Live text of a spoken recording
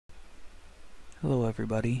Hello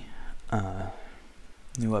everybody,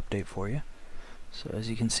 new update for you. So as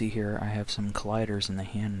you can see here, I have some colliders in the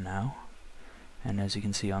hand now, and as you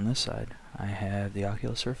can see on this side, I have the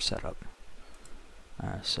Oculus Rift set up.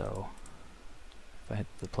 So if I hit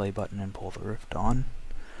the play button and pull the Rift on,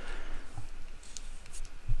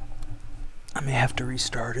 I may have to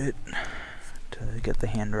restart it to get the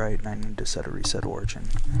hand right, and I need to set a reset origin.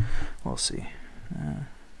 We'll see.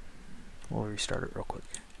 We'll restart it real quick.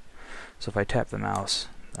 So if I tap the mouse,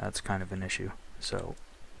 that's kind of an issue. So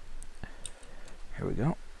here we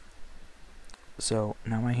go. So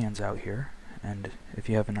now my hand's out here, and if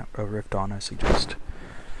you have a Rift on, I suggest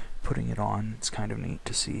putting it on. It's kind of neat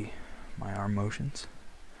to see my arm motions.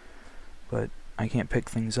 But I can't pick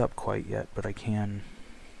things up quite yet, but I can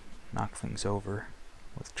knock things over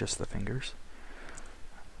with just the fingers.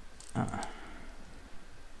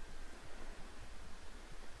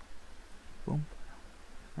 Boom.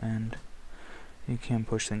 And you can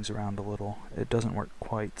push things around a little. It doesn't work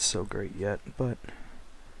quite so great yet, but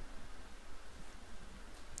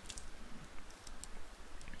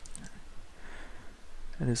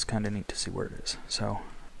it is kind of neat to see where it is. So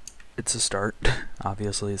it's a start.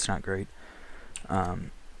 Obviously it's not great.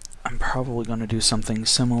 I'm probably going to do something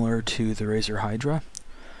similar to the Razer Hydra,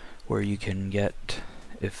 where you can get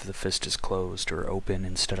if the fist is closed or open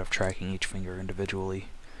instead of tracking each finger individually.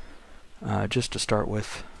 Just to start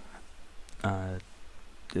with,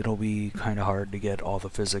 it'll be kind of hard to get all the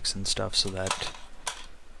physics and stuff so that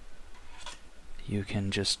you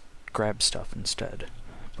can just grab stuff instead,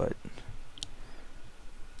 but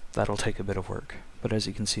that'll take a bit of work. But as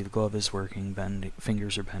you can see, the glove is working,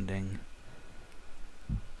 fingers are bending,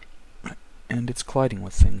 and it's colliding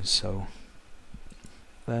with things, so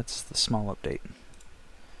that's the small update.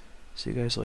 See you guys later.